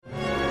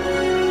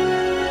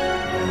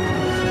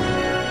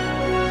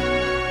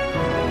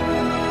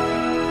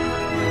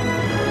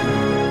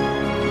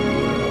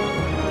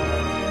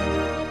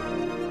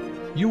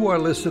are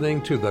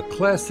listening to the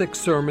Classic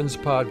Sermons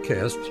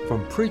podcast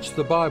from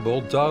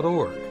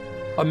PreachTheBible.org,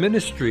 a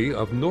ministry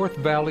of North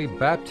Valley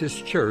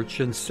Baptist Church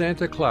in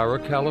Santa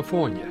Clara,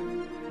 California.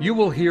 You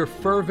will hear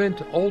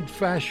fervent,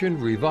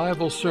 old-fashioned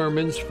revival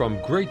sermons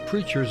from great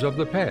preachers of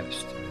the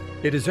past.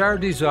 It is our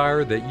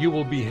desire that you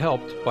will be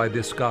helped by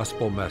this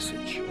gospel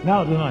message.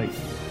 Now tonight,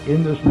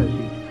 in this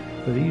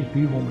message, for these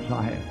few moments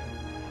I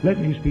have, let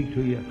me speak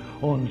to you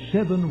on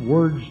 7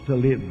 words to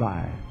live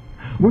by.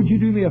 Would you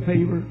do me a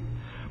favor?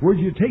 Would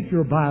you take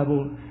your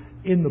Bible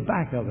in the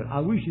back of it?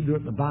 I wish you'd do it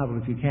in the Bible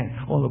if you can,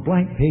 on the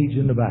blank page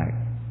in the back,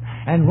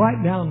 and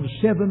write down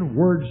 7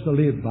 words to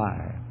live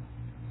by.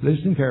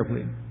 Listen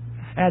carefully.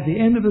 At the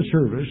end of the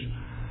service,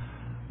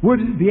 would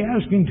it be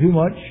asking too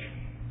much?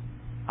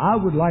 I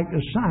would like to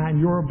sign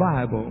your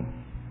Bible.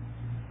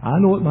 I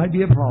know it might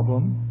be a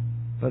problem,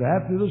 but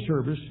after the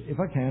service, if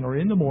I can, or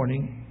in the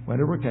morning,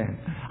 whenever I can,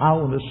 I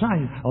want to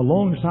sign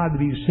alongside of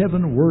these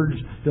 7 words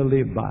to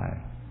live by.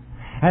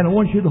 And I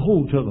want you to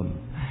hold to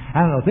them.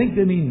 And I think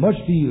they mean much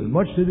to you,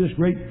 much to this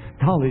great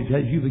college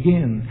as you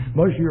begin,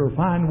 much to your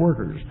fine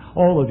workers,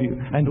 all of you,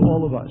 and to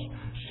all of us.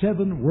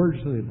 7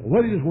 words to live.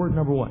 What is word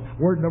number 1?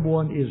 Word number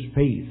 1 is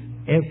faith.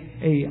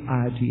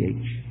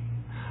 F-A-I-T-H.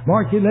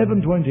 Mark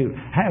 11:22.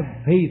 Have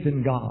faith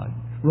in God.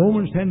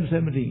 Romans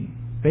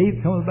 10:17.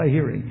 Faith cometh by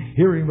hearing,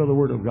 hearing by the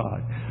word of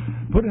God.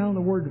 Put down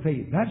the word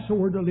faith. That's the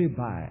word to live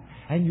by,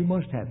 and you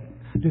must have it.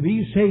 To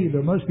be saved,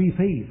 there must be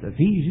faith.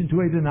 Ephesians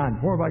 2:8-9.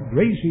 For by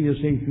grace ye are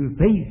saved through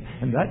faith,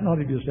 and that not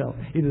of yourself.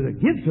 It is a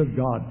gift of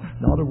God,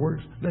 not of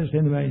works, lest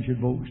any man should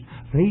boast.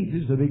 Faith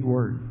is the big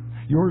word.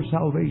 Your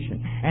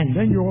salvation. And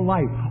then your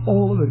life.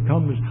 All of it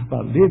comes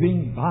by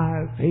living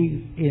by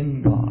faith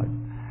in God.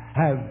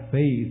 Have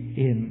faith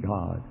in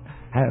God.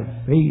 Have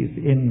faith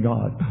in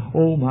God.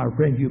 Oh, my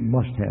friend, you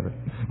must have it.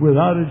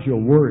 Without it,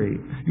 you'll worry.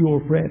 You'll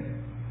fret.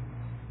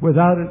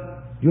 Without it,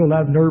 you'll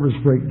have nervous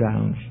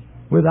breakdowns.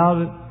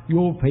 Without it,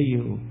 you'll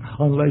fail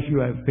unless you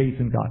have faith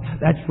in God.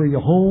 That's for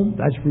your home.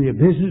 That's for your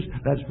business.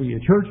 That's for your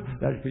church.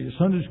 That's for your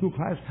Sunday school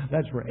class.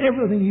 That's for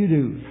everything you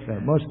do.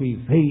 There must be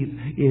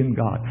faith in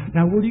God.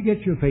 Now, where do you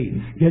get your faith?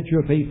 Get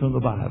your faith from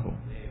the Bible.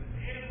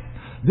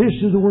 This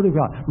is the Word of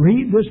God.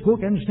 Read this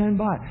book and stand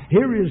by.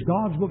 Here is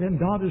God's book, and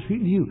God is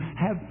speaking to you.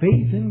 Have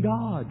faith in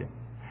God.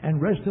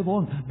 And rest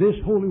upon this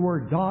holy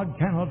word. God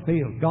cannot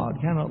fail. God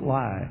cannot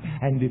lie.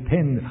 And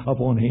depend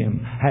upon Him.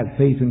 Have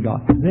faith in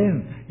God.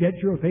 Then, get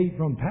your faith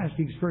from past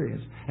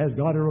experience. Has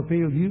God ever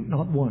failed you?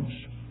 Not once.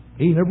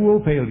 He never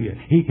will fail you.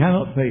 He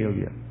cannot fail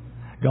you.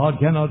 God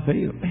cannot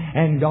fail.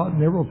 And God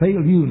never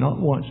failed you, not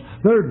once.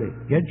 Thirdly,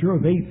 get your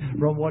faith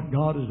from what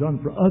God has done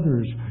for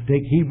others.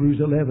 Take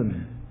Hebrews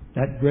 11.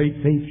 That great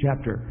faith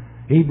chapter.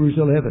 Hebrews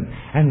 11.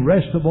 And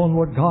rest upon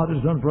what God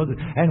has done for others.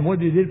 And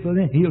what He did for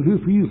them, He'll do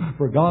for you.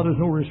 For God is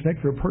no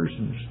respecter of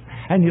persons.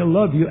 And He'll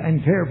love you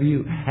and care for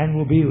you and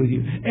will be with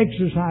you.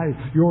 Exercise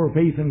your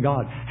faith in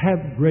God.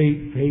 Have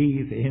great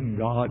faith in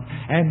God.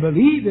 And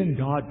believe in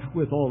God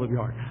with all of your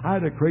heart. I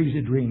had a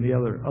crazy dream the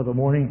other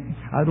morning.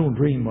 I don't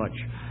dream much.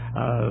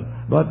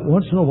 But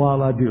once in a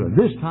while I do. And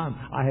this time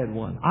I had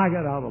one. I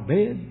got out of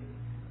bed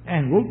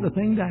and wrote the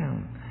thing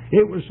down.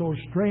 It was so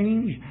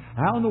strange.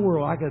 How in the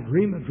world I could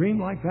dream a dream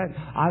like that?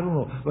 I don't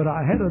know. But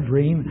I had a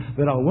dream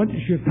that I went to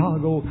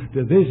Chicago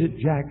to visit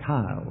Jack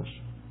Hyles.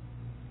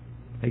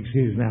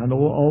 Excuse me, I know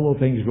all the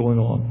things going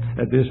on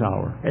at this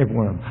hour, every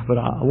one of them. But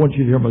I want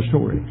you to hear my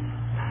story.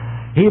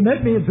 He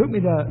met me and took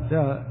me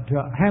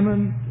to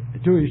Hammond,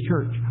 to his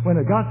church. When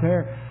I got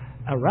there,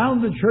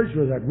 around the church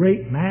was a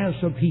great mass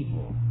of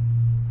people.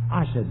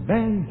 I said,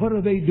 "Man, what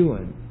are they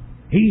doing?"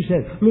 He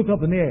said, "Look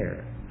up in the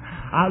air."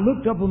 I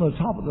looked up on the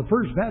top of the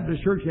First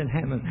Baptist Church in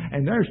Hammond,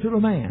 and there stood a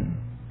man.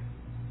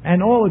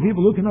 And all the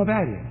people looking up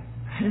at him.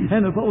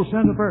 And the fellow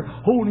standing up there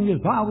holding his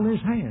Bible in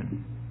his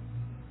hand.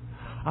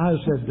 I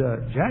said,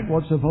 "Jack,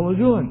 what's the fellow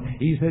doing?"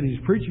 He said,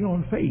 "He's preaching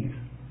on faith."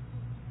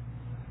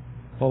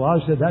 Well, I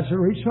said, "That's a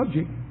great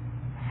subject."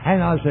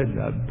 And I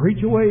said,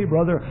 "Preach away,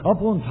 brother,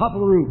 up on top of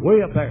the roof,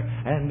 way up there."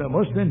 And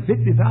must have been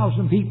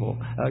 50,000 people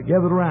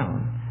gathered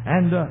around.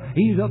 And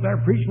he's up there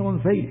preaching on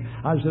faith.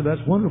 I said,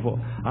 "That's wonderful."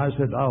 I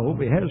said, "I hope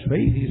he has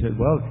faith." He said,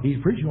 "Well, he's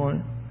preaching on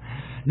it."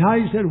 Now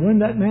he said, when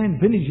that man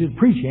finishes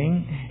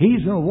preaching,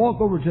 he's going to walk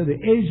over to the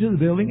edge of the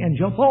building and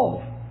jump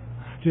off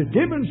to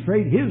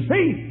demonstrate his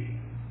faith.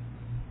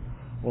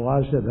 Well,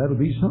 I said, "That'll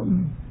be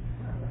something."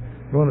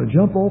 Going to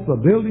jump off the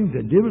building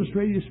to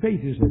demonstrate his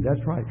faith. He said,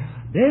 "That's right."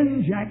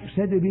 Then Jack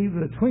said to me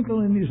with a twinkle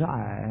in his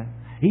eye,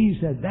 he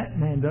said, "That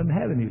man doesn't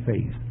have any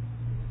faith.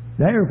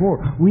 Therefore,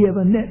 we have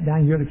a net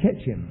down here to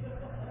catch him.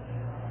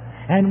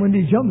 And when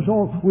he jumps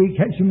off, we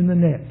catch him in the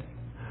net."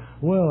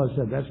 Well, I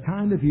said, "That's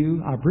kind of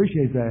you. I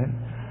appreciate that."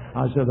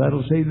 I said,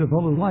 "That'll save the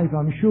fellow's life,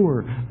 I'm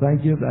sure.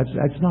 Thank you.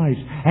 That's nice."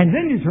 And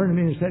then he turned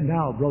to me and said,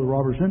 "Now, Brother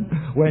Robertson,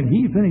 when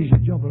he finishes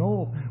jumping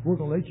off, we're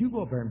going to let you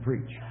go up there and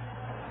preach."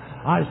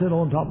 I said,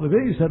 "On top of the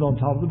building." He said, "On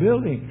top of the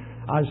building."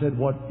 I said,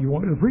 "What you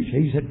want me to preach?"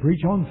 He said,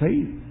 "Preach on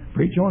faith.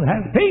 Preach on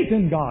have faith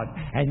in God.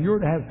 And you're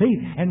to have faith.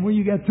 And when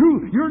you get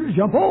through, you're to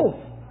jump off."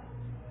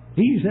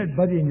 He said,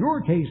 "But in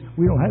your case,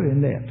 we don't have a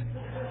net."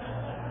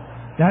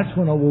 That's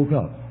when I woke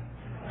up.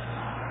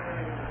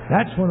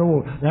 That's when I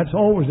woke up. That's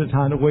always the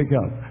time to wake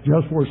up,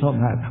 just before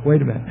something happens.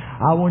 Wait a minute.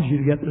 I want you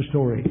to get the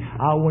story.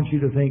 I want you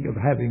to think of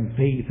having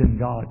faith in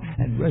God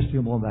and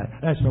resting on that.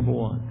 That's number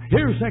one.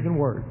 Here's the second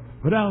word.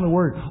 Put down the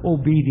word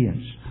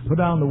obedience. Put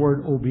down the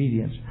word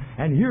obedience.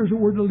 And here's a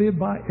word to live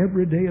by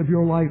every day of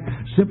your life.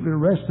 Simply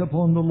rest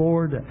upon the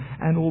Lord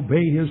and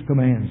obey His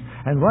commands.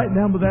 And write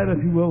down with that,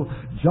 if you will,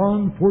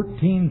 John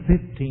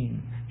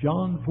 14:15.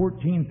 John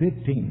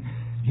 14:15.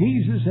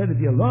 Jesus said,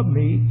 if you love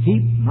me,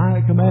 keep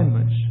my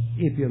commandments.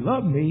 If you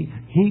love me,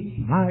 keep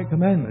my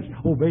commandments.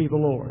 Obey the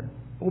Lord.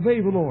 Obey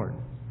the Lord.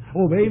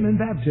 Obey Him in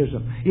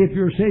baptism. If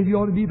you're saved, you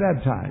ought to be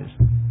baptized.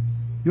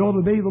 You ought to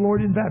obey the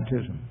Lord in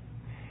baptism.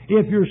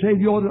 If you're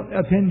saved, you ought to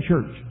attend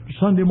church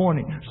Sunday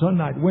morning, Sunday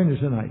night,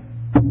 Wednesday night.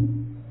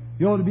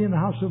 You ought to be in the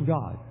house of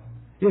God.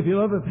 If you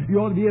love Him, you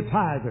ought to be a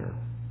tither.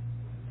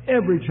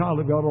 Every child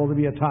of God ought to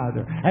be a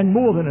tither, and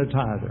more than a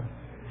tither.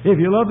 If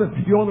you love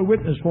Him, you ought to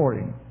witness for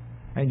Him.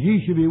 And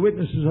ye shall be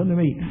witnesses unto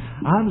me.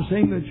 I'm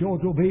saying that you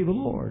ought to obey the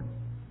Lord.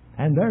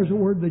 And there's a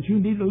word that you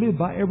need to live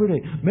by every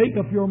day. Make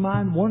up your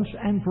mind once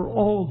and for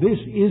all, this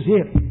is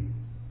it.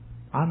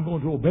 I'm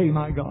going to obey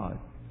my God.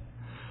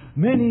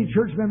 Many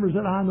church members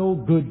that I know,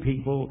 good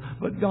people,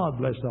 but God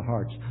bless their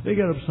hearts. They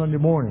get up Sunday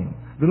morning.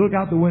 They look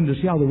out the window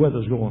to see how the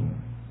weather's going.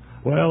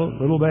 Well,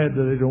 little bad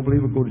that they don't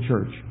believe it, go to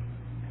church.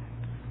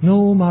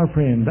 No, my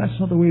friend, that's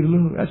not the way to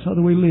live. That's not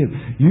the way to live.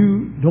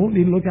 You don't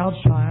need to look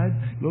outside.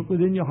 Look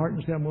within your heart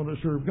and say, I'm going to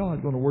serve God,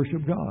 I'm going to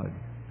worship God.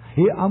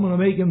 I'm going to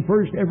make Him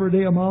first every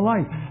day of my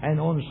life.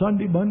 And on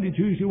Sunday, Monday,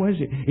 Tuesday,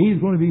 Wednesday, He's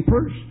going to be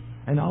first.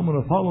 And I'm going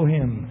to follow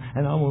Him.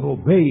 And I'm going to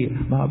obey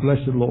my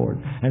blessed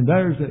Lord. And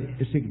there's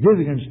the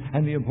significance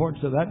and the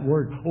importance of that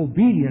word,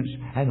 obedience,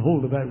 and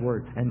hold of that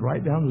word. And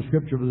write down the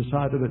scripture to the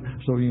side of it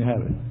so you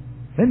have it.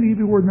 Let me give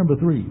you word number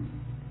 3.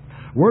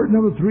 Word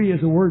number 3 is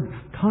the word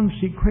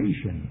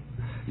consecration.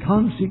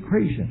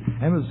 Consecration.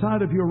 And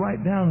beside, if you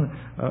write down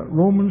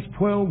Romans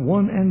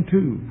 12:1 and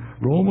 2.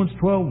 Romans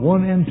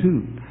 12:1 and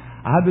 2.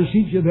 I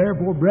beseech you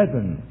therefore,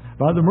 brethren,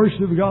 by the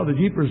mercy of God, that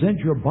ye present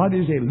your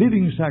bodies a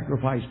living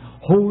sacrifice,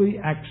 holy,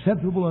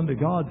 acceptable unto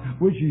God,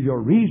 which is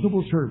your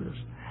reasonable service.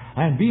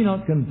 And be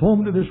not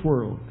conformed to this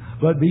world,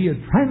 but be ye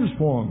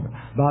transformed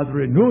by the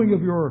renewing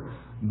of your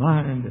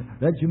mind,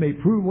 that you may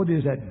prove what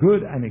is that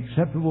good and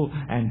acceptable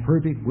and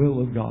perfect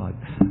will of God.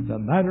 The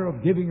matter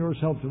of giving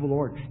yourself to the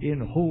Lord in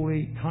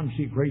holy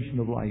consecration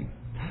of life.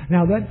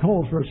 Now that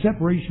calls for a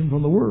separation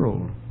from the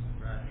world.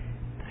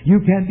 You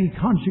can't be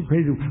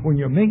consecrated when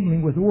you're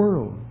mingling with the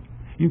world.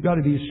 You've got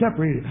to be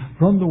separated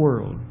from the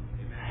world.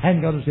 And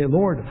you've got to say,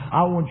 Lord,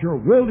 I want your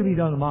will to be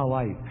done in my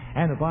life.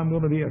 And if I'm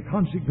going to be a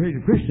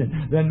consecrated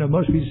Christian, then there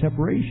must be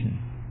separation.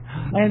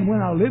 And when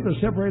I live a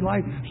separated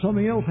life,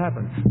 something else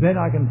happens. Then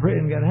I can pray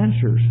and get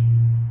answers.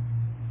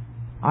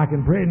 I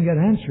can pray and get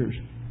answers.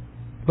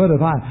 But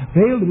if I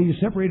fail to be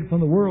separated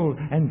from the world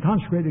and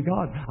consecrated to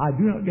God, I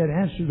do not get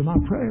answers to my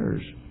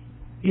prayers.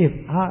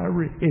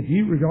 If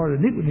you regard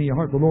iniquity in your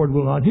heart, the Lord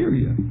will not hear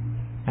you.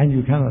 And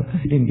you kind of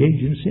engage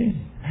in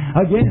sin.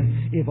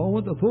 Again, if I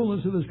want the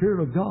fullness of the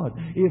Spirit of God,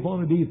 if I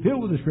want to be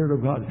filled with the Spirit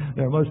of God,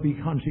 there must be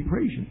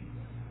consecration.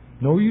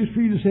 No use for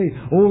you to say,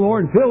 oh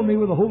Lord, fill me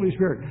with the Holy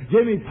Spirit.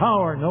 Give me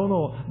power.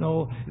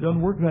 No. It doesn't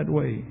work that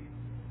way.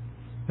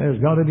 There's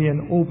got to be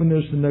an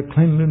openness and a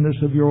cleanliness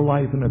of your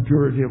life and a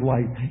purity of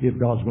life if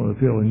God's going to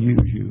fill and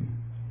use you.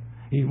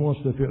 He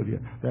wants to fill you.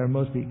 There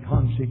must be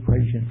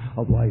consecration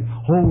of life.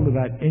 Hold of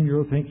that in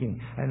your thinking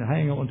and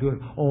hang on to it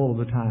all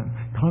the time.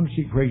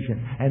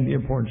 Consecration and the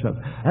importance of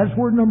it. That's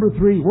word number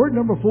 3. Word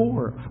number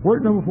 4.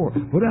 Word number 4.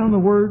 Put down the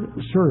word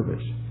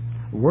service.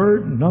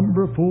 Word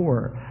number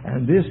 4.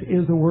 And this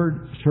is the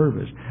word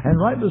service. And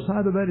right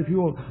beside of that, if you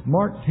will,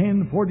 Mark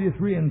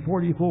 10:43 and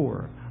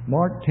 44.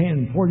 Mark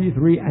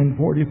 10:43 and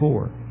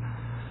 44.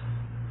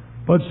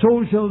 But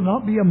so shall it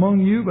not be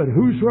among you, but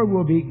whosoever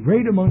will be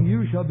great among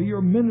you shall be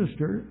your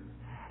minister,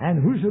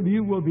 and whosoever of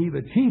you will be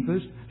the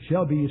chiefest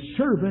shall be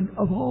servant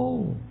of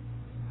all.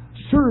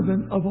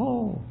 Servant of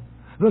all.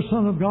 The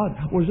Son of God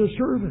was a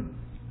servant.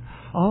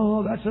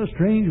 Oh, that's a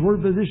strange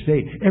word for this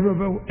day.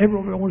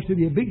 Everybody wants to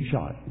be a big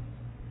shot.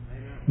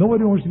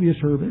 Nobody wants to be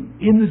a servant.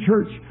 In the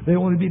church, they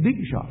want to be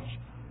big shots.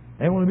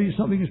 They want to be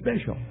something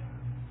special.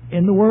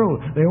 In the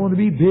world, they want to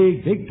be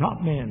big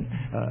top men,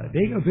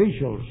 big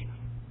officials,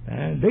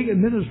 and big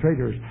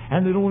administrators,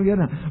 and they don't want to get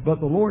them.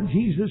 But the Lord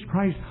Jesus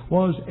Christ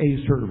was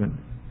a servant.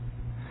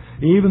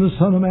 Even the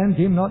Son of Man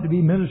came not to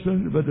be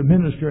ministered, but to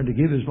minister and to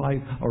give His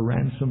life a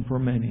ransom for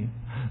many.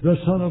 The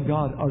Son of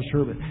God, a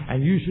servant.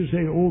 And you should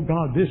say, oh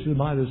God, this is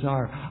my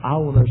desire. I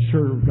want to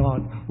serve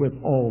God with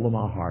all of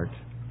my heart.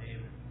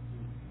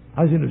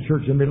 I was in a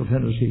church in Middle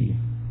Tennessee.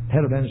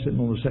 Had a man sitting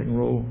on the second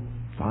row,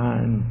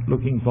 fine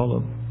looking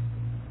fellow,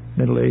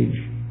 middle age,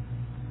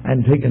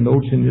 and taking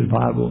notes in his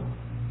Bible.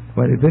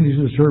 When he finished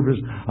the service,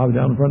 I was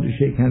down in front to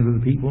shake hands with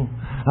the people.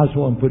 I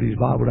saw him put his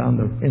Bible down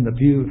in the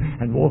pew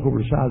and walk over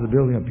the side of the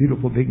building, a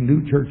beautiful big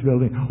new church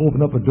building,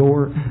 open up a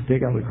door,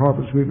 take out the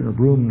carpet sweeper and a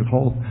broom and a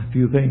cloth, a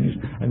few things,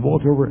 and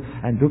walked over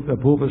and took the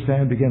pulpit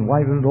stand, began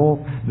wiping it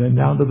off, then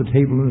down to the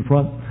table in the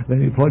front.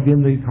 Then he plugged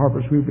in the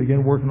carpet sweeper,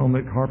 began working on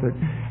the carpet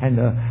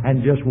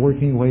and just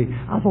working away.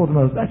 I thought to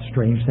myself, that's a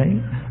strange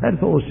thing.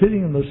 That fellow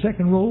sitting in the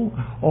second row,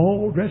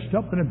 all dressed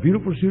up in a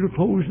beautiful suit of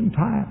clothes and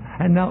tie,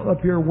 and now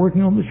up here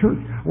working on the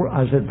church.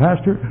 I said,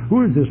 Pastor,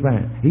 who is this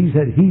man? He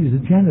said, he's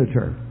the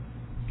janitor.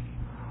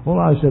 Well,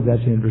 I said,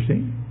 that's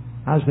interesting.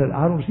 I said,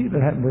 I don't see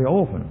that happen very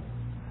often.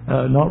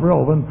 Not very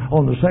often.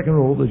 On the second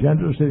row, the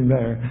janitor sitting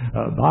there,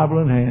 Bible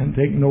in hand,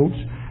 taking notes,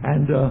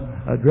 and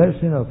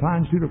dressed in a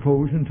fine suit of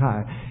clothes and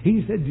tie.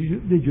 He said,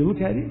 did you look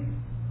at him?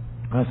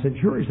 I said,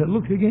 sure. He said,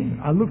 looked again.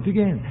 I looked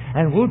again.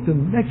 And looked the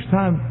next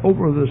time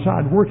over the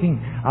side working,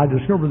 I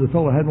discovered the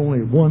fellow had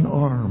only one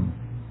arm.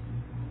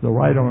 The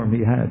right arm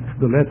he had.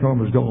 The left arm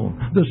was gone.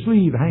 The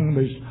sleeve hanging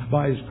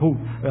by his coat,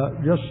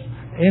 just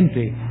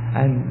empty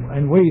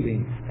and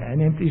waving. An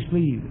empty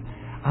sleeve.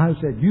 I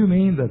said, you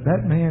mean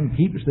that man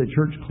keeps the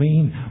church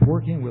clean,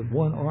 working with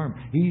one arm?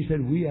 He said,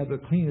 we have the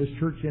cleanest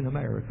church in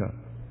America.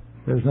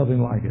 There's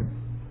nothing like it.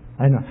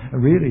 And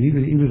really,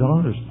 he was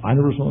honest. I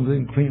never saw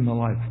anything clean in my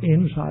life,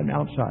 inside and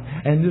outside.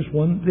 And this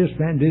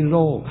man did it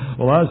all.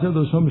 Well, I said,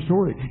 there's some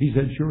story. He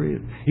said, sure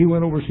is. He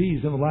went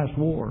overseas in the last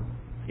war.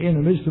 In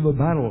the midst of a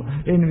battle,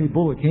 enemy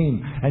bullet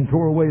came and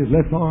tore away his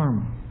left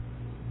arm.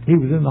 He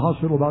was in the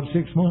hospital about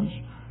 6 months.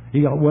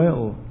 He got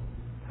well.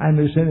 And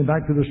they sent him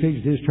back to the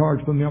States,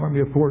 discharged from the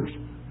Army, of course.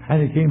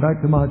 And he came back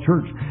to my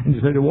church. And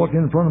he said, he walked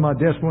in front of my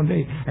desk one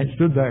day and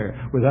stood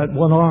there with that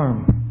one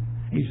arm.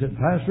 He said,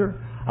 Pastor,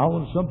 I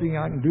want something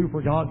I can do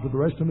for God for the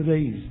rest of my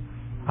days.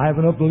 I have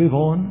enough to live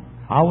on.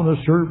 I want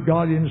to serve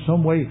God in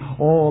some way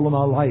all of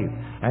my life.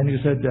 And he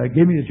said,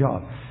 give me a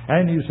job.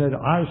 And he said,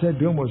 I said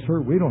to him, well,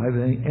 sir, we don't have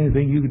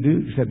anything you can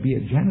do except be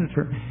a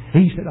janitor.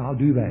 He said, I'll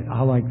do that.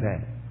 I like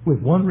that. With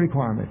one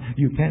requirement,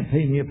 you can't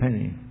pay me a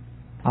penny.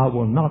 I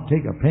will not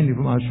take a penny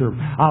for my service.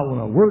 I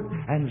want to work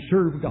and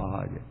serve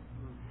God.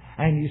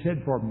 And he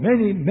said for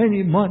many,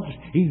 many months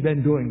he's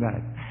been doing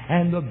that.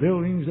 And the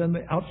buildings and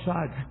the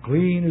outside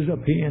clean as a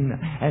pin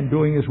and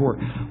doing his work.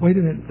 Wait a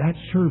minute, that's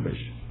service.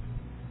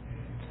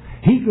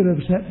 He could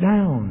have sat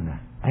down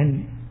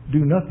and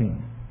do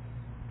nothing.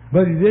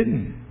 But he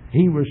didn't.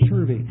 He was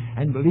serving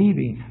and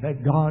believing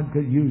that God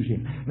could use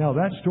him. Now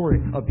that story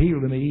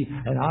appealed to me,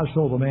 and I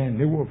saw the man.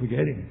 Never will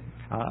forget him.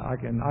 I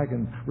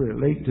can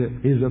relate to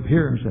his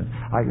appearance, and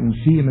I can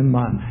see him in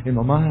my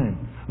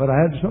mind. But I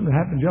had something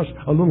happen just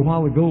a little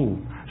while ago.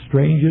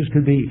 Strange as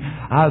could be.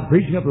 I was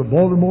preaching up in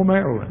Baltimore,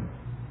 Maryland.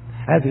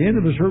 At the end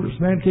of the service,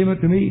 a man came up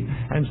to me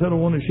and said, I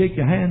want to shake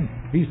your hand.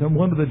 He's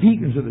one of the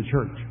deacons of the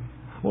church.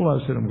 Well,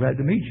 I said, I'm glad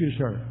to meet you,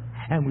 sir.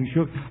 And we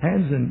shook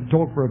hands and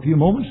talked for a few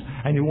moments,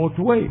 and he walked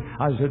away.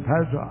 I said,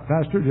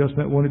 Pastor, just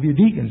met one of your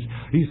deacons.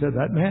 He said,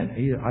 that man?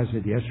 I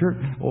said, yes, sir.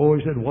 Oh,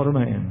 he said, what a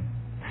man.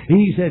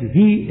 He said,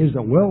 he is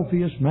the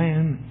wealthiest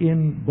man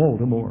in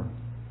Baltimore.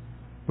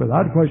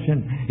 Without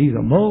question, he's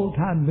a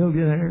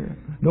multi-millionaire.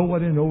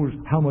 Nobody knows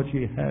how much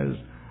he has.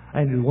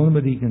 And he's one of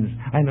the deacons,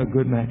 and a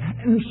good man,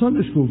 and a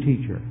Sunday school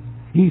teacher.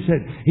 He said,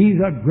 he's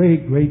a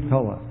great, great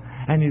fellow.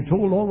 And he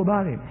told all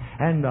about him.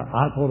 And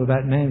I thought of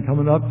that man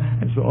coming up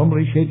and so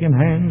humbly shaking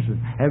hands and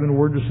having a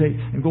word to say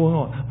and going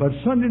on. But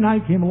Sunday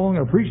night came along,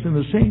 I preached in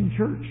the same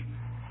church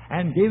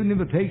and gave an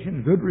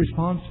invitation, good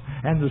response,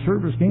 and the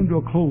service came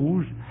to a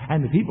close,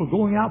 and the people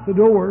going out the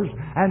doors,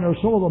 and I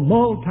saw the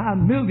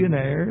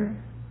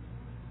multi-millionaire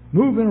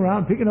moving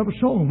around, picking up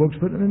songbooks,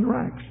 putting them in the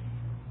racks.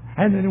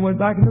 And then he went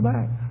back in the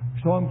back.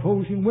 Saw him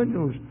closing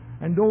windows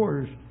and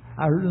doors.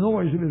 I heard the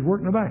noise of his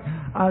work in the back.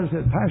 I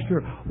said,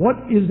 Pastor, what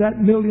is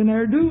that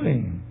millionaire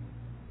doing?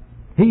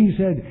 He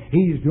said,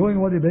 he's doing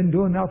what he's been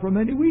doing now for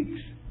many weeks.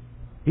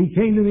 He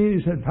came to me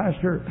and he said,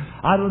 Pastor,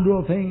 I don't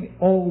do a thing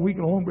all week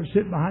long but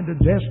sit behind a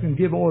desk and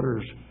give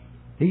orders.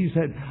 He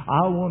said,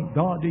 I want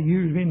God to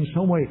use me in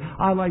some way.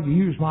 I like to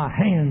use my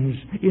hands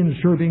in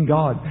serving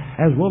God,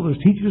 as well as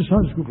teaching a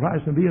Sunday school class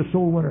and be a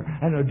soul winner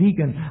and a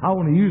deacon. I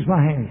want to use my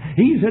hands.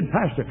 He said,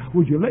 Pastor,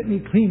 would you let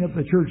me clean up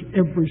the church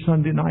every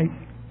Sunday night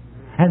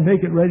and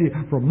make it ready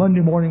for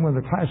Monday morning when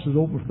the class is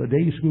open for the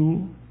day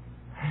school?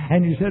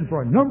 And he said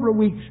for a number of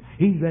weeks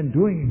he's been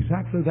doing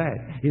exactly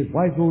that. His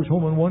wife goes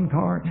home in one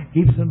car,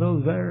 keeps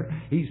another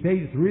there. He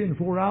stays 3 and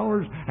 4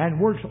 hours and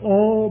works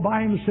all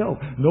by himself.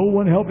 No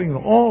one helping him,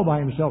 all by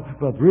himself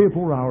for 3 or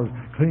 4 hours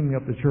cleaning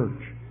up the church.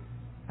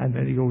 And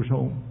then he goes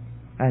home.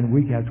 And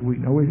week after week.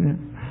 Now, isn't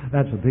it?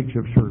 That's a picture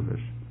of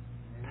service.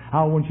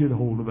 I want you to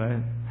hold of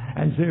that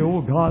and say,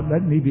 oh God,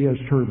 let me be a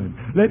servant.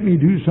 Let me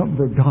do something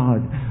for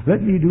God. Let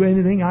me do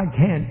anything I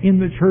can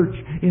in the church,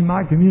 in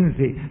my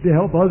community, to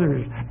help others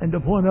and to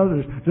point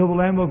others to the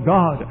Lamb of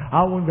God.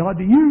 I want God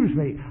to use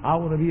me. I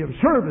want to be of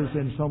service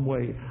in some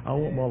way. I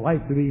want my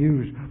life to be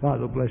used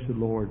by the blessed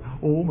Lord.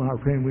 Oh, my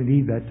friend, we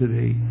need that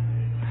today.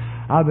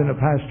 I've been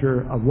a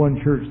pastor of one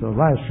church, the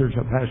last church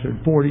I pastored,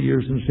 40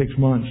 years and 6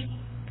 months.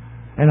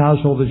 And I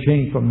saw the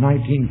change from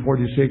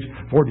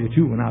 1946,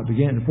 42 when I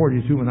began,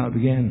 42 when I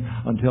began,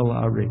 until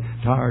I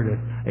retired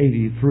at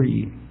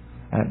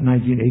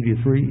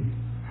 1983.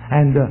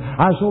 And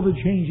I saw the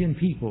change in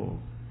people.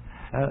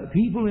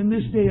 People in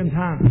this day and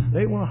time,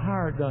 they want to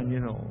hire it done, you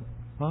know.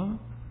 Huh?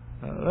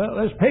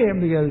 Let's pay them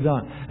to get it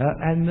done.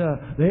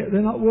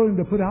 They're not willing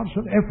to put out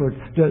some effort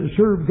to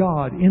serve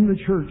God in the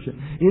church,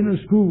 in a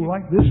school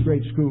like this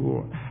great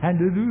school, and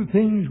to do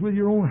things with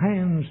your own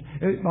hands,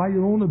 by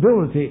your own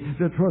ability,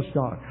 to trust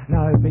God.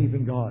 Now have faith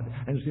in God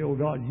and say, oh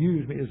God,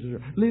 use me.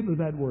 Live with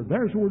that word.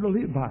 There's the word to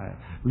live by.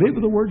 Live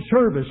with the word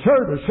service,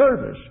 service,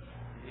 service.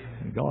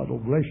 And God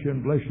will bless you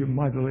and bless you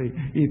mightily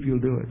if you'll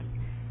do it.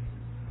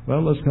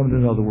 Well, let's come to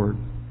another word.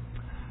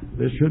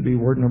 This should be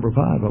word number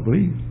 5, I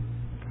believe.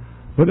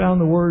 Put down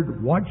the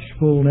word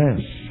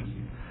watchfulness.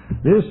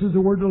 This is the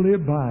word to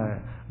live by.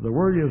 The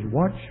word is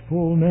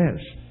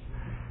watchfulness.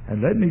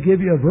 And let me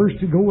give you a verse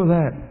to go with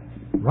that.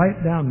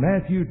 Write down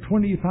Matthew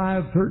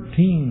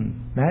 25:13.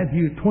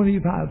 Matthew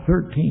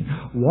 25:13.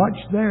 Watch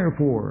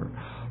therefore,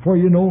 for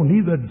you know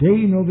neither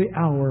day nor the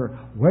hour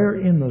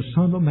wherein the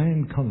Son of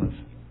Man cometh.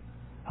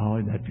 Oh,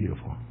 isn't that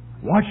beautiful?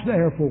 Watch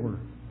therefore.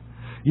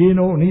 You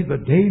know neither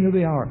day nor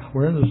the hour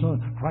wherein the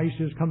Son Christ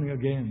is coming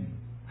again.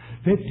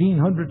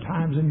 1,500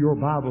 times in your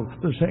Bible,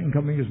 the second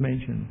coming is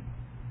mentioned.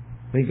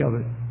 Think of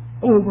it.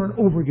 Over and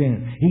over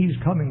again. He's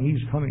coming,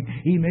 He's coming.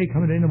 He may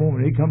come at any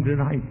moment. He come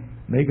tonight.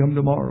 May come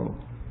tomorrow.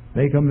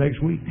 May come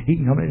next week. He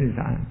can come at any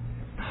time.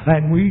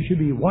 And we should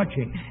be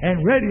watching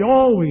and ready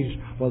always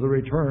for the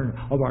return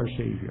of our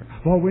Savior.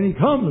 For when He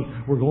comes,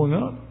 we're going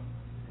up.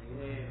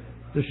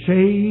 The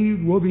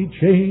saved will be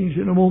changed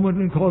in a moment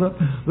and caught up.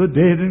 The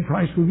dead in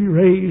Christ will be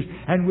raised,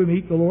 and we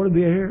meet the Lord in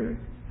the air.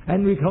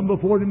 And we come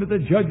before Him at the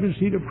judgment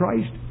seat of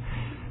Christ.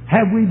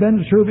 Have we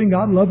been serving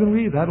God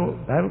lovingly?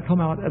 That'll come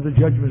out at the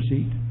judgment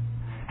seat.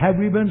 Have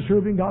we been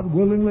serving God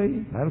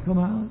willingly? That'll come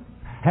out.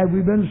 Have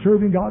we been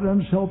serving God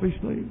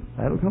unselfishly?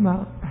 That'll come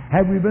out.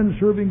 Have we been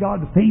serving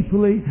God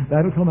faithfully?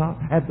 That'll come out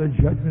at the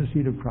judgment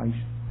seat of Christ.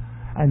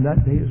 And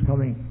that day is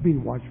coming. Be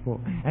watchful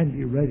and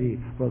be ready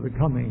for the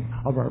coming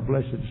of our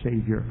blessed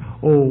Savior.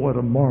 Oh, what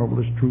a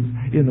marvelous truth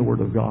in the Word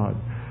of God.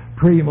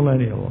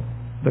 Premillennial.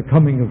 The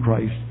coming of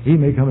Christ. He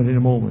may come at any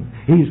moment.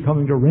 He's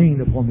coming to reign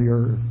upon the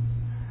earth.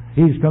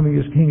 He's coming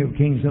as King of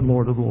kings and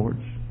Lord of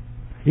lords.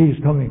 He's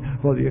coming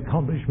for the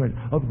accomplishment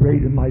of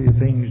great and mighty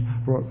things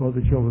for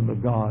the children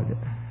of God.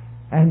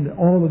 And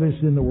all of this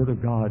in the Word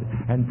of God.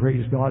 And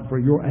praise God for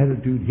your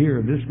attitude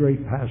here, this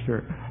great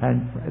pastor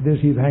and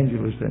this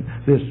evangelist and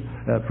this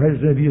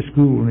president of your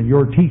school and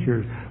your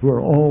teachers who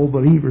are all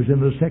believers in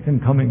the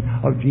second coming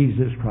of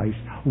Jesus Christ.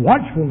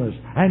 Watchfulness,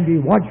 and be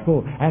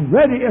watchful and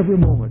ready every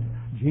moment.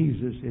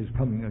 Jesus is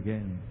coming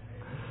again.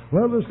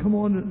 Well, let's come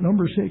on to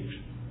number 6.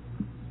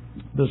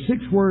 The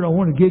 6th word I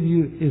want to give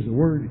you is the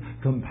word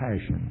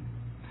compassion.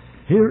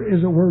 Here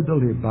is a word to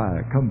live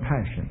by,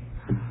 compassion.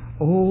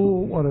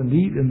 Oh, what a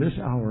need in this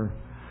hour.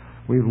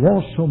 We've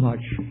lost so much.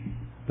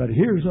 But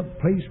here's a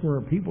place where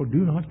people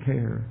do not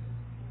care.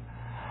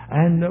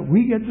 And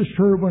we get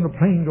disturbed when a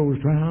plane goes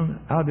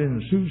down out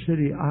in Sioux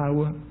City,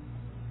 Iowa.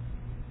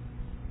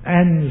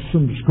 And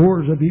some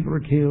scores of people are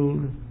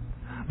killed.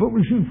 But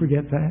we soon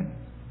forget that.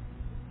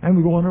 And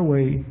we go on our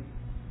way.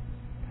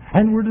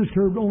 And we're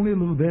disturbed only a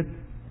little bit.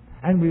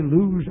 And we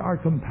lose our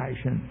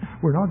compassion.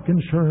 We're not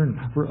concerned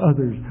for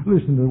others.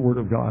 Listen to the Word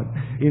of God.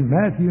 In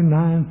Matthew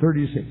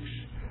 9:36.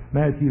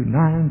 Matthew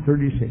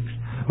 9:36.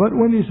 But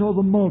when He saw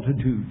the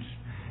multitudes,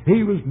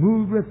 He was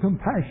moved with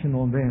compassion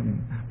on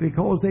them,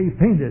 because they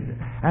fainted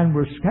and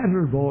were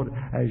scattered abroad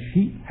as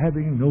sheep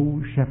having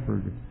no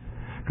shepherd.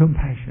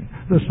 Compassion.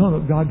 The Son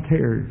of God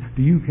cared.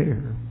 Do you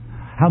care?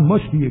 How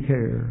much do you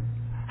care?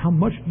 How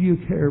much do you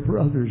care for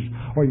others?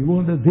 Are you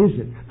willing to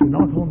visit, to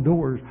knock on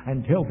doors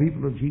and tell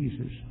people of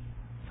Jesus?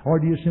 Or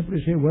do you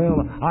simply say,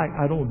 well,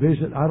 I don't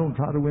visit, I don't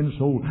try to win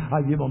souls,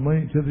 I give my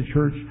money to the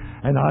church,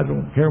 and I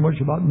don't care much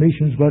about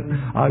missions, but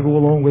I go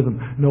along with them.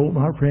 No,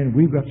 my friend,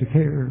 we've got to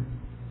care.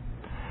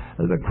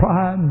 The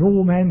cry,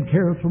 no man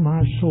careth for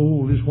my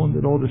soul, is one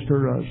that ought to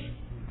stir us.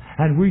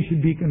 And we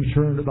should be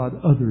concerned about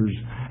others.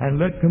 And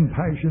let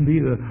compassion be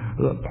the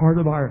part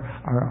of our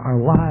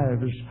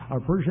lives, our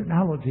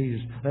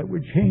personalities, that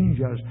would change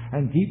us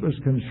and keep us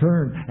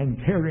concerned and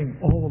caring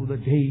all of the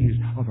days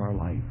of our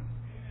life.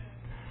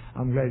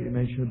 I'm glad you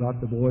mentioned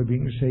about the boy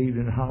being saved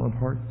in Highland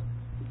Park.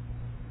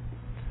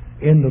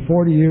 In the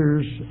 40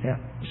 years,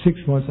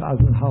 6 months I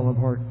was in Highland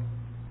Park,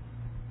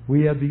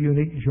 we had the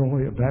unique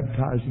joy of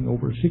baptizing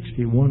over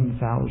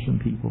 61,000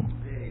 people.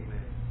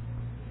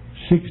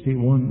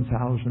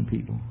 61,000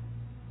 people.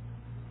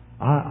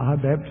 I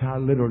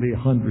baptized literally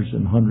hundreds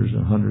and hundreds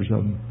and hundreds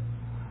of them.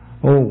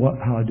 Oh,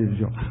 how I did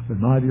enjoy. But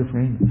my dear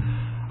friend,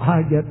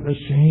 I get the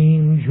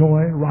same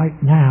joy right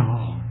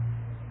now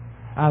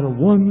out of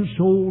one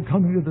soul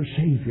coming to the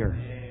Savior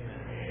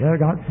that I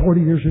got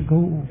 40 years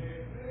ago.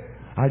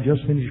 I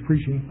just finished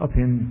preaching up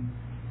in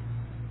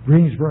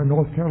Greensboro,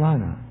 North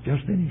Carolina.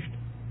 Just finished.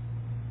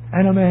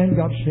 And a man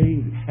got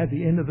saved at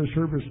the end of the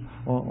service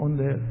on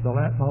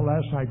my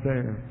last night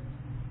there.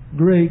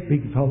 Great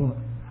big fellow.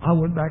 I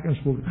went back and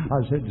spoke.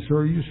 I said, "Sir,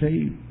 are you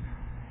saved?"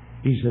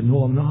 He said,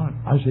 "No, I'm not."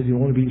 I said, "You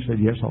want to be?" He said,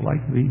 "Yes, I'd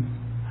like to be."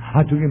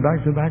 I took him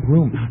back to the back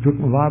room, took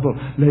my Bible,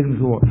 led him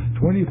to a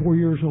 24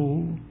 years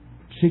old,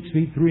 6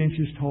 feet 3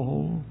 inches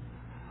tall,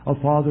 a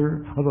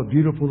father of a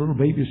beautiful little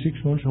baby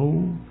 6 months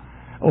old.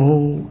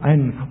 Oh,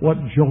 and what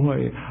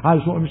joy. I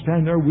saw him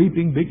stand there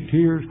weeping, big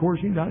tears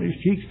coursing down his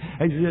cheeks.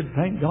 And he said,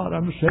 "Thank God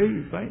I'm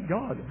saved. Thank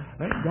God.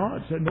 Thank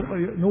God." Said,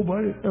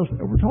 nobody else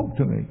ever talked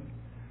to me.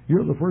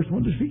 You're the first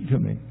one to speak to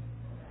me.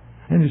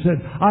 And he said,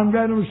 "I'm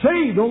glad I'm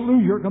saved. Don't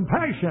lose your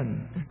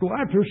compassion. Go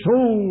after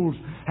souls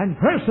and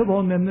press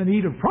upon them the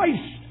need of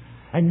Christ.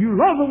 And you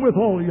love them with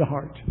all your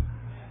heart."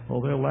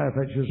 Oh, they'll laugh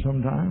at you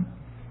sometime.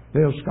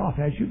 They'll scoff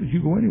at you, but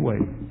you go anyway.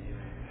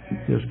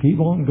 Just keep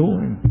on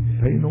going.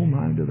 Pay no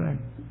mind to that.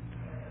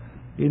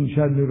 In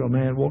Chattanooga, a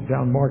man walked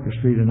down Market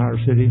Street in our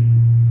city.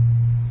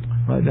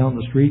 Right down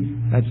the street.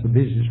 That's the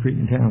busiest street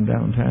in town,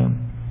 downtown.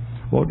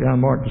 Walked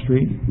down Market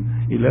Street.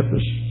 He left the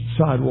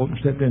sidewalk and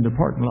stepped into the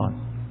parking lot.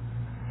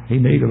 He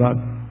made about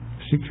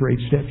 6 or 8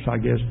 steps, I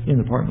guess, in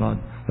the parking lot,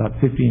 about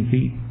 15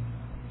 feet.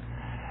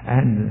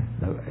 And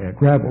a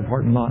gravel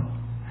parking lot.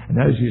 And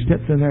as he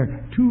stepped in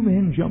there, 2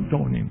 men jumped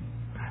on him.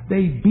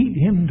 They beat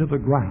him to the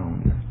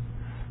ground.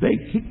 They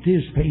kicked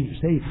his face.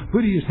 They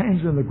put his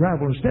hands in the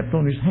gravel and stepped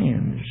on his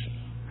hands.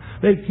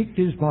 They kicked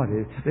his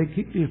body. They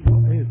kicked his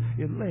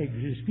legs,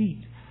 his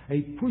feet.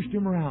 They pushed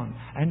him around.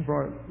 And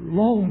for a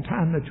long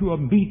time, the 2 of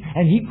them beat.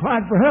 And he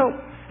cried for help.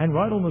 And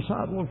right on the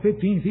sidewalk,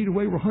 15 feet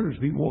away, were hundreds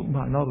of people walking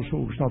by. Not a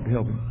soul stopped to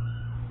help him.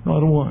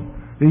 Not a one.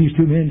 These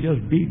 2 men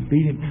just beat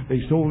him.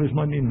 They stole his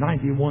money,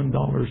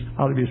 $91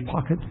 out of his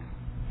pocket,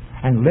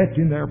 and left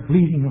him there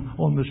bleeding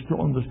on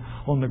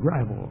the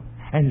gravel.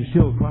 And he's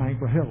still crying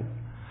for help.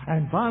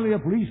 And finally a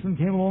policeman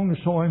came along and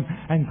saw him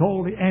and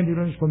called the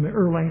ambulance from the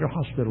Erlanger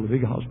Hospital, the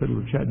big hospital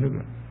of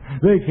Chattanooga.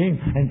 They came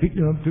and picked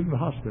him up and took him to the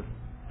hospital.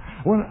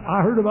 When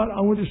I heard about it,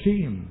 I went to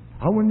see him.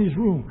 I went in his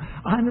room.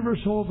 I never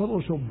saw a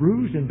fellow so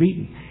bruised and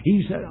beaten.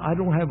 He said, "I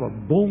don't have a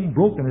bone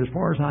broken as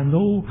far as I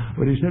know."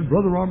 But he said,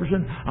 "Brother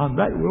Robertson, I'm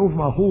that way over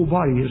my whole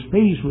body." His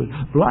face was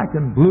black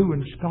and blue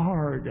and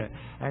scarred.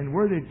 And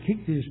where they'd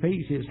kicked his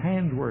face, his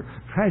hands were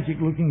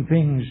tragic-looking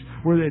things,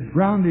 where they'd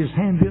ground his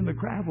hands in the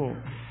gravel.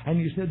 And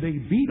he said, "They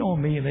beat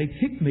on me and they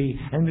kicked me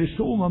and they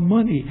stole my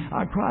money.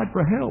 I cried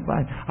for help.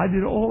 I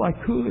did all I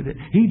could."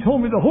 He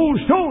told me the whole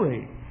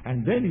story.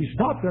 And then he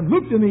stopped and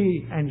looked at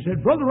me and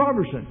said, "Brother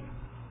Robertson,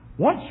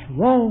 what's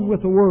wrong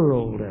with the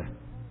world?"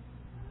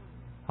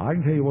 I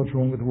can tell you what's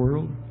wrong with the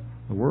world.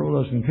 The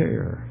world doesn't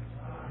care.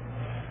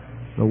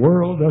 The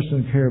world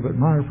doesn't care, but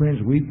my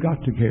friends, we've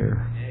got to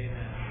care.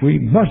 We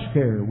must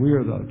care. We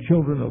are the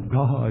children of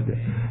God,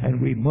 and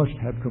we must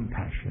have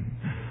compassion.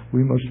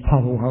 We must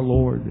follow our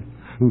Lord,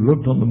 who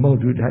looked on the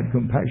multitude and had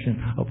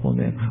compassion upon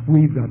them.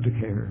 We've got to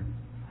care.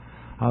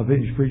 I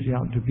finished preaching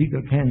out in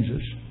Topeka,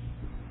 Kansas.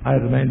 I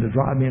had a man to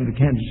drive me into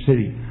Kansas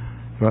City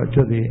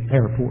to the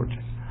airport.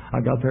 I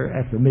got there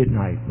after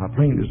midnight. My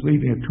plane was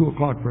leaving at 2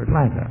 o'clock for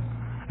Atlanta.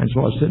 And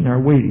so I was sitting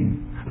there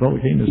waiting. A fellow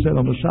came to sit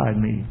on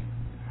beside me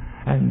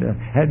and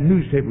had a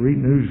newspaper,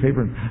 reading the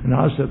newspaper. And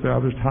I sat there. I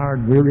was tired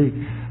and weary.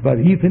 But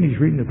he finished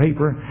reading the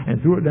paper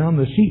and threw it down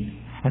the seat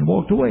and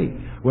walked away.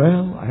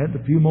 Well, I had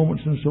a few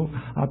moments, and so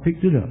I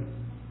picked it up.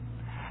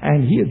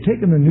 And he had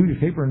taken the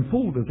newspaper and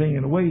folded the thing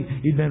in a way.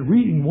 He'd been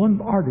reading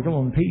one article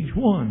on page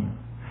 1.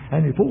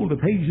 And he folded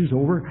the pages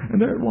over,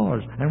 and there it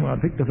was. And when I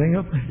picked the thing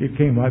up, it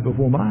came right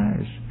before my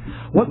eyes.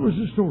 What was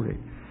the story?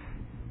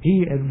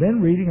 He had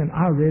been reading, and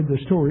I read the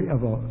story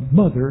of a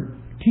mother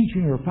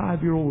teaching her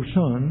 5-year-old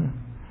son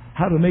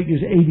how to make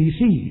his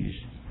ABCs.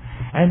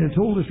 And it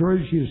told the story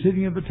that she was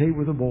sitting at the table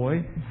with a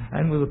boy,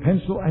 and with a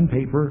pencil and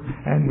paper,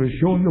 and was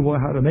showing the boy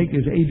how to make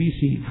his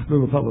ABC,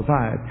 little fellow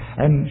 5.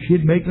 And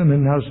she'd make them,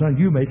 and now, son,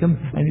 you make them.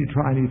 And he'd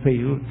try, and he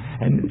failed.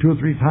 And 2 or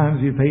 3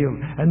 times he failed.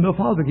 And the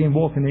father came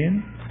walking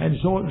in, and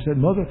saw it and said,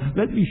 "Mother,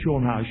 let me show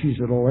him how." She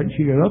said, "All right." And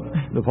she got up.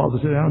 The father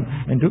sat down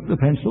and took the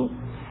pencil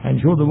and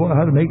showed the boy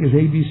how to make his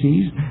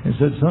ABCs and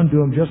said, "Son, do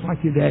them just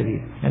like your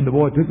daddy." And the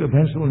boy took the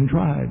pencil and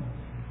tried.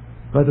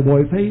 But the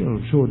boy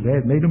failed. So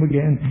Dad made him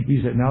again.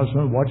 He said, "Now,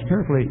 son, watch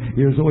carefully.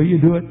 Here's the way you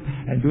do it.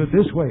 And do it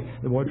this way."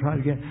 The boy tried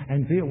again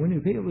and failed. When he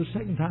failed the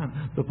second time,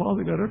 the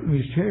father got up from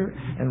his chair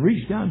and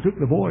reached down, took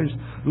the boy's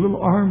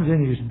little arms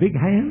in his big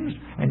hands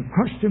and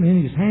crushed him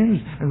in his hands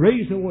and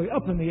raised the boy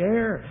up in the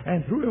air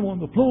and threw him on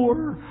the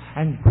floor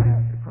and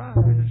cried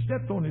and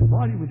stepped on his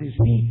body with his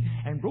feet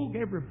and broke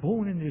every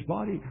bone in his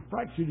body,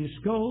 fractured his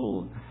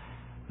skull.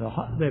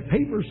 The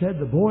paper said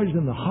the boy's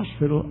in the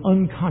hospital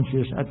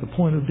unconscious at the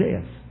point of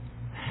death.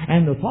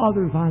 And the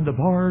father behind the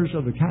bars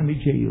of the county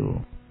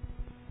jail.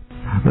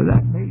 But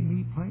that made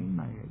me plain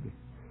mad.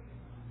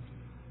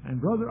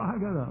 And brother, I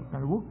got up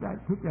and I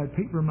took that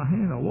paper in my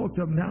hand. I walked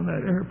up and down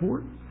that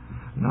airport.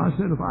 And I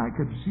said, if I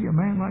could see a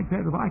man like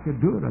that, if I could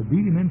do it, I'd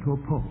beat him into a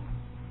pulp.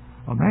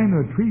 A man who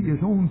would treat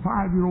his own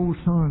 5-year-old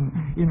son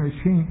in a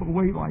shameful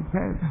way like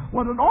that.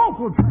 What an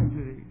awful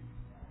tragedy.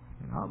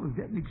 And I was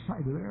getting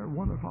excited there at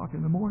 1 o'clock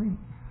in the morning.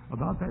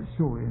 about that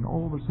story. And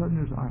all of a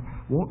sudden, as I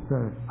walked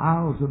the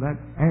aisles of that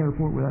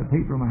airport with that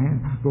paper in my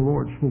hand, the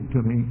Lord spoke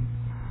to me.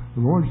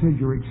 The Lord says,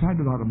 you're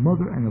excited about a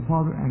mother and a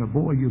father and a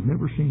boy you've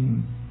never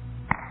seen.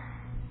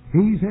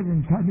 He said,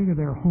 in coming to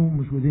their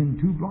homes within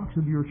 2 blocks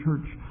of your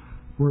church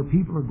where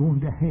people are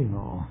going to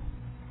hell,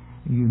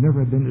 and you've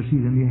never been to see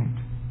them yet.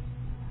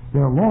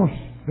 They're lost.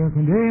 They're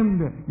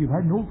condemned. You've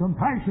had no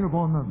compassion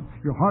upon them.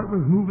 Your heart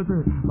was moved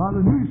by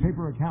the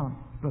newspaper account.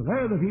 But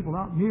they're the people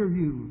out near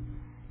you.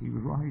 He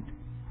was right.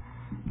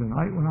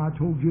 Tonight when I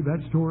told you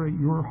that story,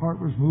 your heart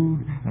was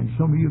moved, and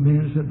some of you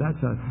men said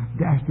that's a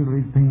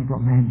dastardly thing for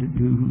a man to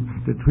do,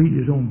 to treat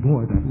his own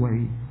boy that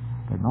way.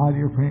 But my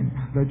dear friend,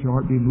 let your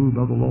heart be moved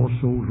by the lost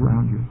souls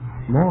around you,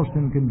 lost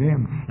and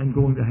condemned and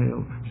going to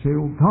hell. Say,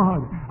 oh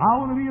God,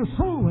 I want to be a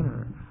soul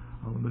winner.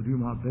 I want to do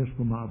my best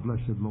for my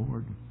blessed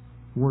Lord.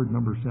 Word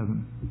number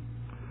 7.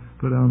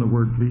 Put down the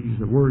word, please.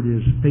 The word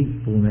is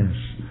faithfulness.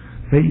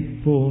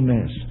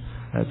 Faithfulness.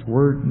 That's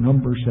word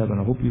number 7.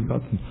 I hope you've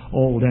got them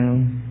all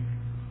down.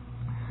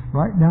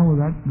 Right now with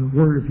that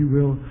word, if you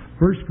will,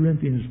 1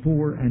 Corinthians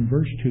 4 and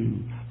verse 2.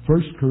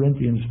 1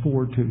 Corinthians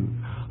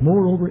 4:2.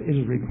 Moreover, it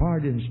is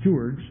required in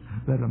stewards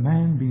that a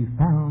man be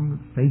found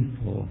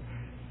faithful.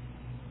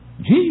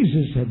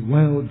 Jesus said,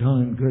 well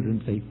done, good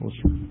and faithful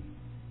servant.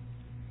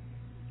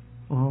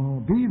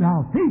 Oh, be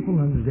thou faithful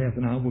unto death,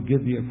 and I will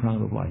give thee a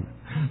crown of life.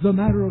 The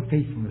matter of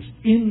faithfulness,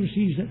 in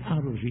season,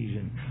 out of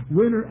season,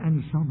 winter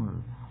and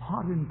summer,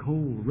 hot and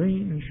cold,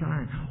 rain and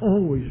shine,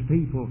 always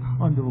faithful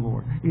unto the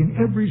Lord. In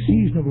every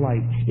season of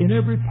life, in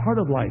every part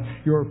of life,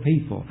 you're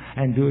faithful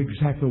and do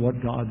exactly what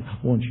God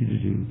wants you to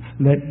do.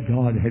 Let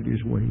God have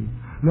His way.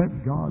 Let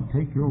God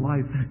take your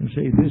life and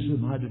say, this is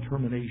my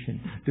determination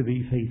to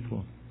be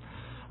faithful.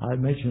 I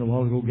mentioned a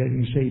while ago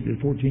getting saved at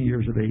 14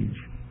 years of age.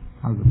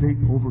 I was a big,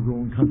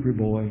 overgrown country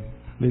boy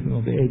living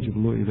on the edge of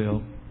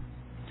Louisville.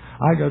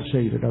 I got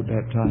saved. I got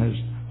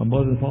baptized. My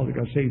mother and father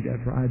got saved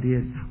after I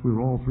did. We were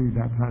all 3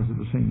 baptized at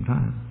the same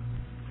time.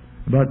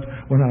 But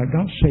when I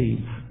got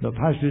saved, the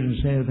pastor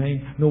didn't say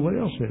anything. Nobody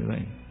else said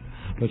anything.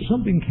 But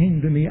something came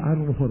to me. I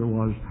don't know what it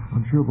was.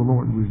 I'm sure the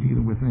Lord was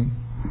dealing with me.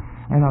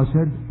 And I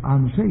said,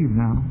 I'm saved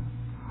now.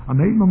 I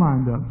made my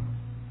mind up.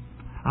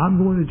 I'm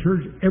going to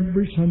church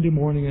every Sunday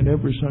morning and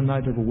every Sunday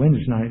night, every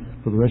Wednesday night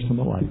for the rest of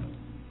my life.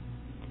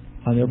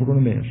 I'm never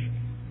going to miss.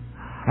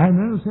 And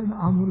then I said,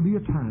 I'm going to be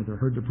a tither.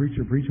 Heard the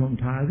preacher preach on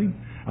tithing.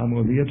 I'm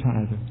going to be a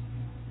tither.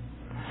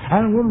 And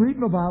I'm going to read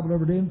my Bible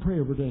every day and pray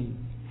every day.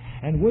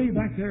 And way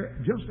back there,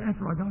 just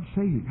after I got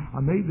saved, I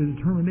made the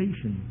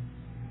determination.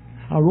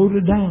 I wrote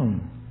it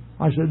down.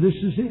 I said, this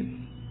is it.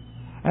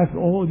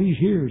 After all of these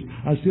years,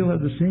 I still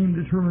have the same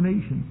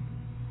determination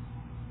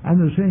and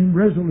the same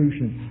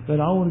resolution that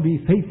I want to be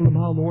faithful to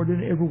my Lord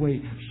in every way.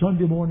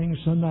 Sunday morning,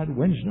 Sunday night,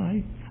 Wednesday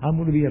night, I'm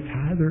going to be a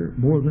tither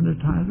more than a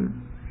tither.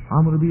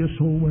 I'm going to be a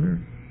soul winner.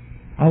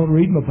 I want to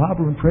read my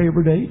Bible and pray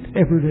every day,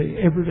 every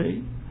day, every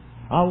day.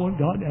 I want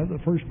God to have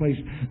the first place.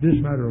 This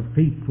matter of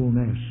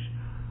faithfulness.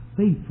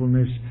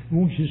 Faithfulness.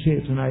 Won't you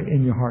say it tonight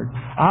in your heart?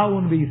 I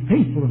want to be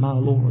faithful to my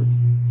Lord.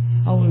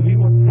 I want to be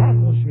what God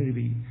wants me to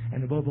be.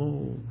 And above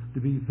all,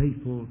 to be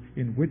faithful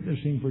in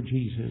witnessing for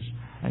Jesus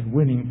and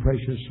winning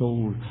precious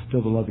souls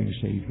to the loving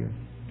Savior.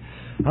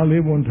 I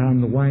lived one time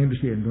in the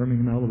YMCA in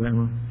Birmingham,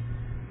 Alabama.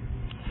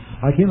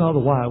 I came out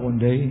of the Y one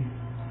day.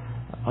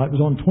 I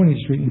was on 20th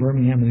Street in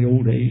Birmingham in the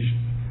old days.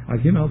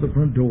 I came out the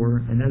front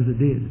door, and as I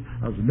did,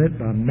 I was met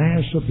by a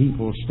mass of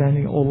people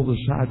standing all over the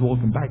sidewalk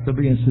and backed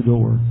up against the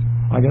door.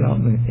 I got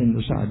out in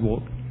the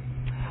sidewalk.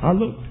 I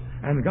looked,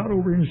 and I got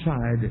over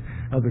inside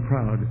of the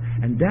crowd,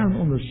 and down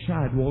on the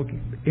sidewalk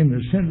in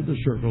the center of the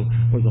circle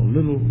was a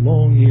little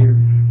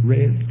long-eared,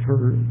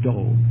 red-furred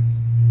dog.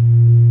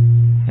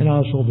 And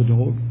I saw the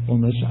dog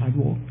on the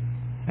sidewalk,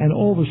 and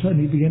all of a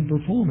sudden he began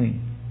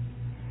performing.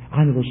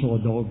 I never saw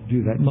a dog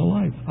do that in my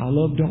life. I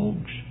love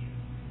dogs.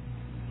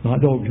 My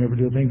dogs never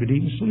do a thing but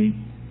eat and sleep.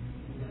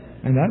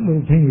 And that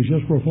little thing was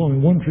just performing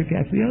one trick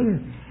after the other.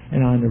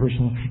 And I never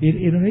saw it.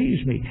 It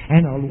amazed me.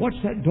 And I watched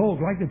that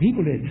dog like the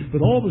people did.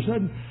 But all of a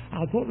sudden,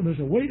 I thought to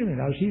myself, wait a minute,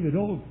 I see the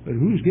dog, but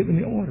who's giving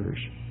the orders?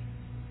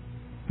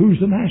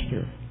 Who's the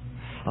master?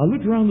 I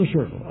looked around the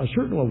circle. A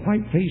circle of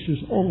white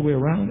faces all the way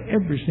around,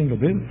 every single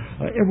bit.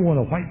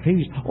 Everyone a white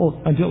face,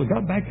 until it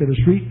got back to the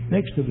street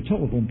next to the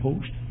telephone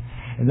post.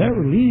 And there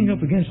were leaning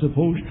up against the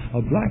post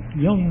a black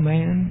young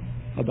man,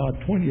 about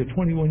 20 or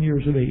 21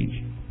 years of age,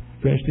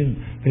 dressed in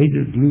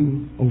faded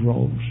blue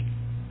overalls,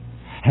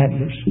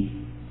 hatless.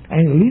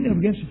 And he leaned up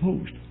against the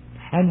post.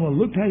 And when I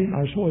looked at him,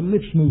 I saw his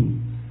lips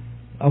move.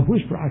 A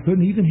whisper, I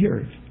couldn't even hear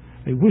it.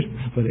 They whispered,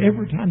 but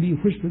every time he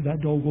whispered, that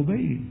dog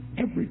obeyed.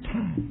 Every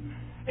time.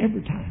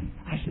 Every time.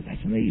 I said,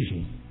 that's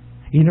amazing.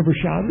 He never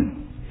shouted,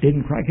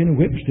 didn't crack any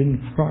whips,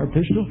 didn't fire a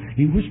pistol.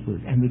 He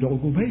whispered, and the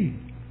dog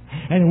obeyed.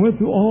 And he went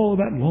through all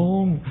that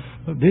long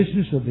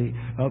business of the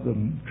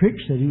tricks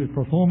that he was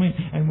performing.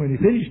 And when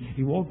he finished,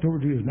 he walked over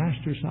to his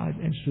master's side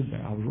and stood there.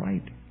 I was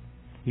right.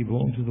 He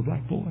belonged to the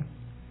black boy.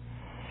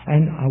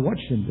 And I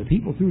watched him. The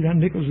people threw down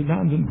nickels and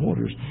dimes and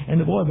quarters. And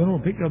the boy went over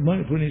and picked up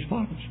money, put in his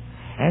pockets.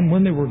 And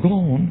when they were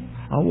gone,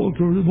 I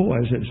walked over to the boy.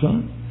 I said,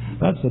 son,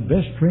 that's the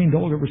best trained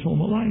dog I ever saw in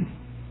my life.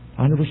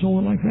 I never saw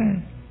one like that.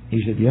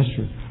 He said, yes,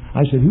 sir.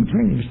 I said, who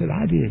trained him? He said,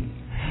 I did.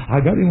 I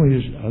got him with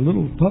a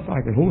little pup.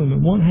 I could hold him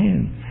in one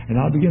hand, and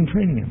I began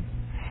training him.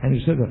 And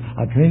he said,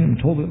 I trained him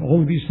and told him all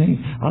of these things.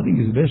 I think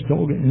he's the best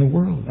dog in the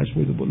world. That's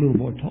the way the little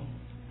boy talked.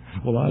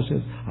 Well, I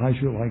said, I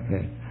sure like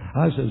that.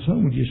 I said,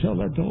 son, would you sell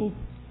that dog?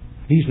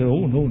 He said,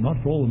 oh, no,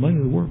 not for all the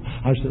money in the world.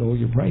 I said, oh,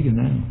 you're bragging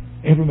now.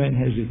 Every man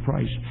has his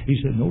price. He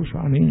said, no,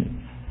 sir, I mean it.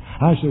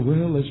 I said,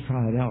 well, let's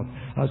try it out.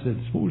 I said,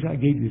 suppose I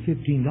gave you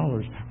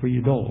 $15 for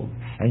your dog,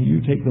 and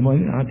you take the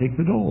money and I take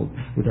the dog.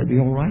 Would that be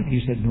all right?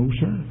 He said, no,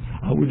 sir.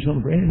 I wouldn't sell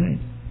it for anything.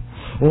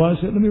 Well, I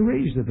said, let me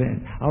raise the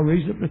then. I'll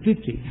raise it up to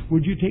 $50.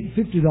 Would you take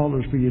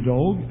 $50 for your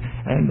dog,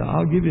 and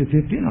I'll give you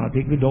 $50, and I'll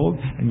take the dog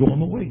and go on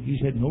my way? He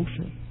said, no,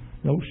 sir.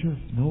 No, sir.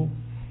 No.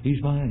 He's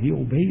fine. He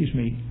obeys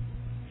me.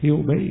 He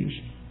obeys.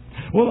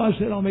 Well, I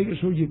said, I'll make it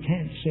so you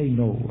can't say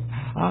no.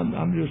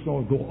 I'm just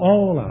going to go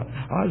all out.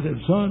 I said,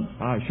 son,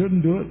 I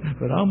shouldn't do it,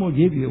 but I'm going to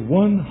give you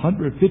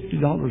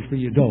 $150 for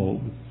your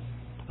dog.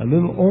 A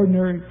little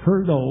ordinary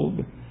cur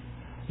dog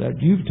that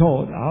you've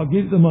taught. I'll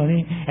give you the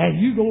money, and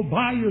you go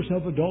buy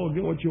yourself a dog,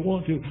 get what you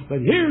want to, but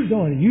here's the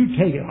money. You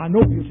take it. I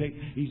know you take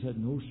it. He said,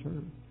 no,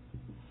 sir.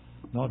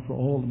 Not for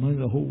all the money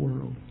in the whole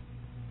world.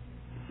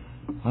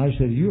 I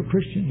said, are you a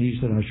Christian? He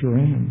said, I sure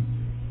am.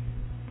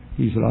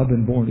 He said, I've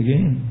been born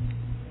again.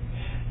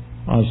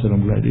 I said,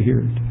 I'm glad to hear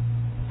it.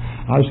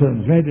 I said,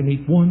 I'm glad to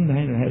meet one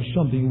man that has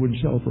something you wouldn't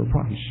sell for a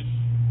price.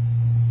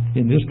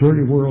 In this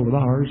dirty world of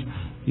ours,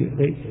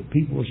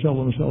 people will sell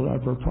themselves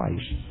out for a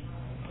price.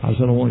 I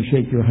said, I want to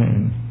shake your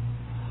hand.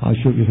 I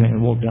shook his hand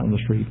and walked down the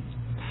street.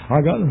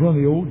 I got in front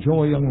of the old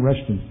Joy Young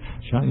restaurant,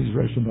 Chinese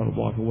restaurant about a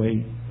block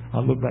away.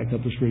 I looked back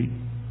up the street.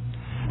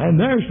 And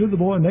there stood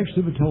the boy next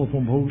to the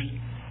telephone post.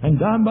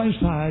 And down by his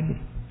side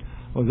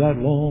was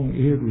that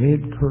long-eared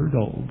red cur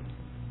dog.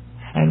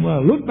 And when I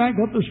looked back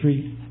up the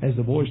street, as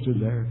the boy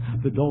stood there,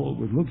 the dog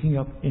was looking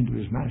up into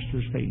his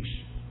master's face.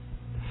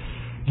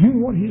 Do you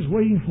know what he was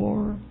waiting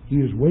for? He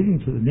was waiting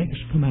for the next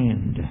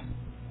command.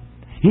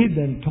 He had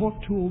been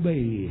taught to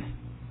obey.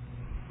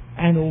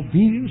 And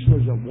obedience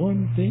was the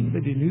one thing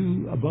that he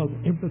knew above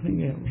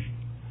everything else.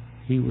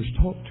 He was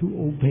taught to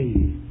obey.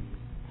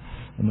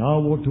 And I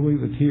walked away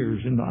with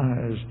tears in my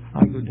eyes.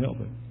 I couldn't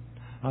help it.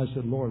 I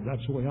said, Lord,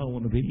 that's the way I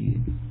want to be.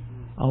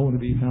 I want to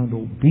be found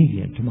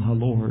obedient to my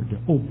Lord,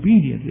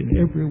 obedient in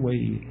every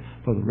way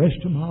for the rest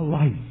of my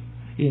life,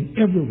 in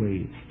every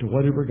way to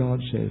whatever God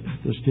says.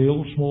 The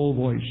still small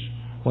voice,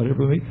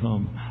 whatever may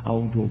come, I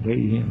want to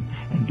obey Him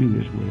and do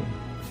His will.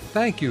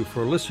 Thank you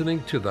for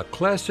listening to the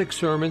Classic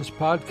Sermons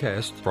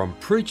podcast from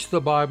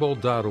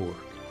PreachTheBible.org,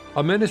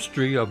 a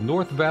ministry of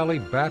North Valley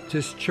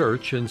Baptist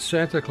Church in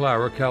Santa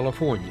Clara,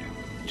 California.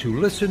 To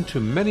listen to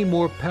many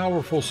more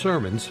powerful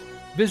sermons,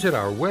 visit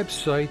our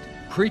website,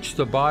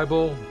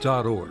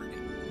 PreachTheBible.org.